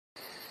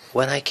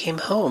When I came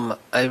home,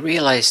 I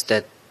realized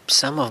that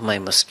some of my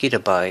mosquito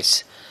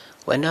bites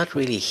were not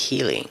really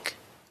healing.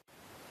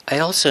 I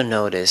also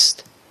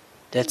noticed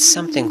that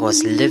something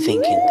was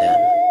living in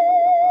them.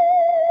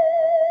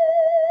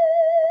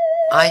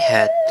 I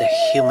had the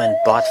human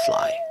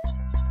botfly.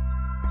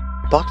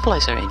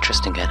 Botflies are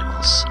interesting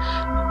animals.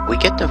 We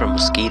get them from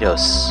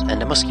mosquitoes,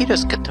 and the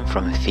mosquitoes get them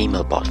from a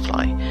female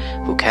botfly,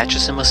 who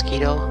catches a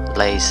mosquito,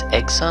 lays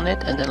eggs on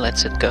it, and then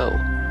lets it go.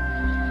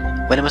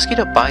 When a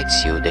mosquito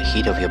bites you, the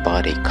heat of your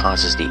body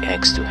causes the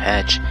eggs to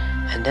hatch,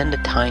 and then the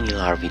tiny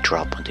larvae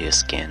drop onto your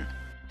skin.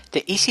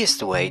 The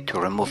easiest way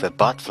to remove a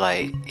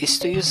botfly is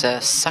to use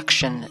a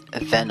suction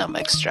venom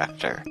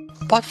extractor.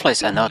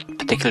 Botflies are not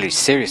particularly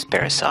serious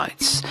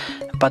parasites,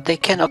 but they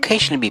can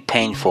occasionally be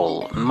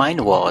painful.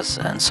 Mine was,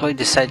 and so I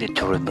decided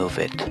to remove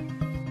it.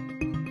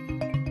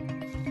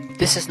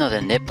 This is not a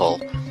nipple,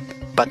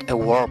 but a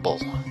warble,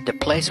 the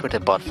place where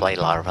the botfly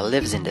larva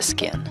lives in the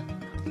skin.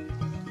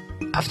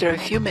 After a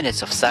few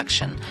minutes of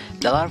suction,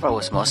 the larva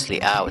was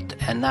mostly out,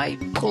 and I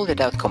pulled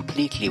it out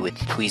completely with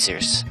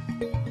tweezers.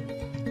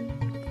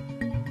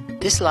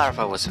 This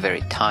larva was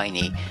very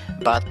tiny,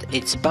 but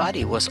its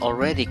body was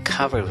already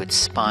covered with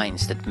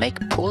spines that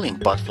make pulling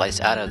botflies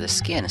out of the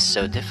skin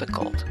so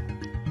difficult.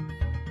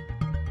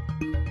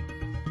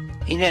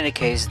 In any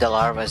case, the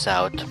larva is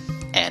out.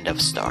 End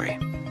of story.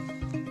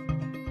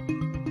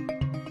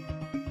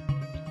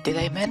 Did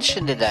I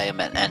mention that I am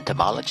an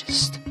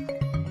entomologist?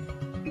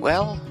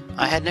 Well,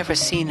 I had never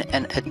seen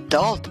an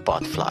adult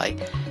botfly,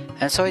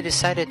 and so I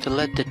decided to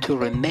let the two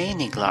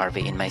remaining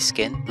larvae in my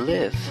skin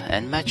live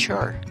and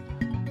mature.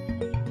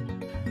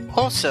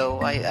 Also,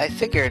 I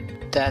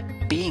figured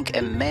that being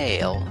a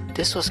male,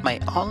 this was my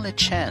only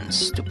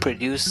chance to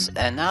produce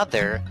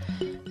another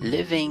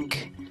living,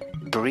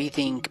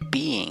 breathing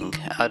being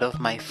out of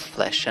my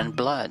flesh and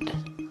blood.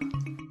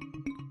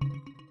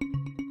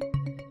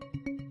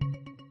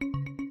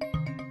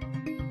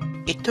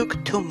 It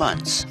took 2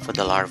 months for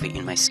the larvae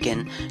in my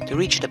skin to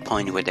reach the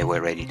point where they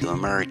were ready to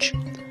emerge.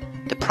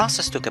 The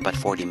process took about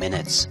 40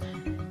 minutes.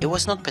 It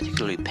was not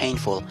particularly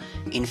painful.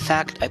 In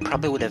fact, I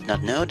probably would have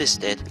not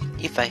noticed it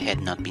if I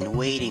had not been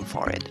waiting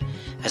for it,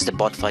 as the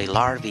botfly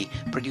larvae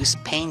produce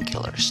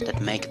painkillers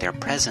that make their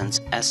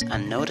presence as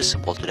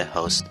unnoticeable to the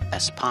host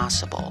as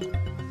possible.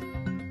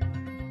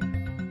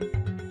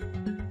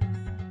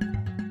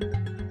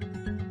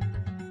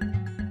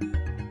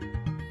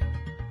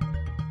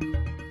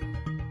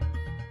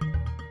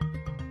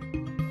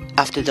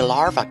 After the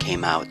larva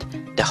came out,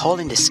 the hole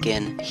in the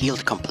skin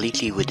healed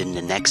completely within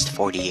the next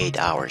 48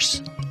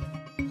 hours.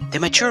 The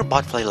mature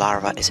botfly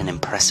larva is an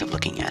impressive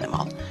looking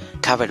animal,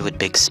 covered with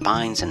big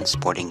spines and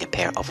sporting a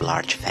pair of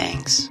large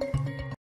fangs.